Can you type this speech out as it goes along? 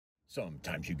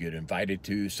Sometimes you get invited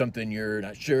to something you're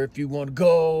not sure if you want to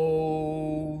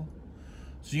go.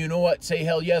 So you know what? Say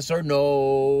hell yes or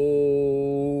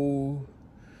no.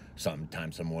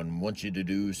 Sometimes someone wants you to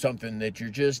do something that you're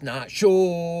just not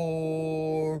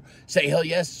sure. Say hell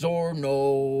yes or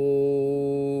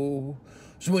no.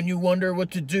 So when you wonder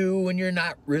what to do and you're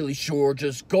not really sure,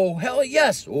 just go hell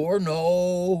yes or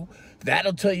no.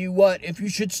 That'll tell you what if you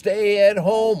should stay at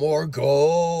home or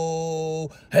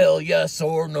go. Hell yes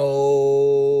or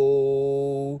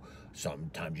no.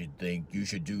 Sometimes you think you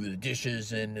should do the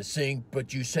dishes in the sink,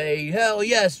 but you say hell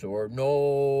yes or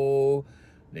no.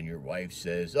 Then your wife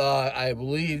says, I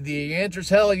believe the answer's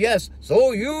hell yes,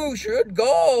 so you should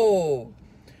go.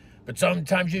 But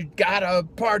sometimes you got a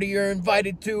party you're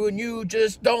invited to and you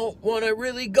just don't want to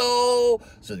really go.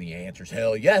 So the answer's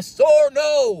hell yes or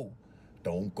no.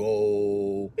 Don't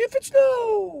go if it's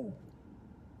no.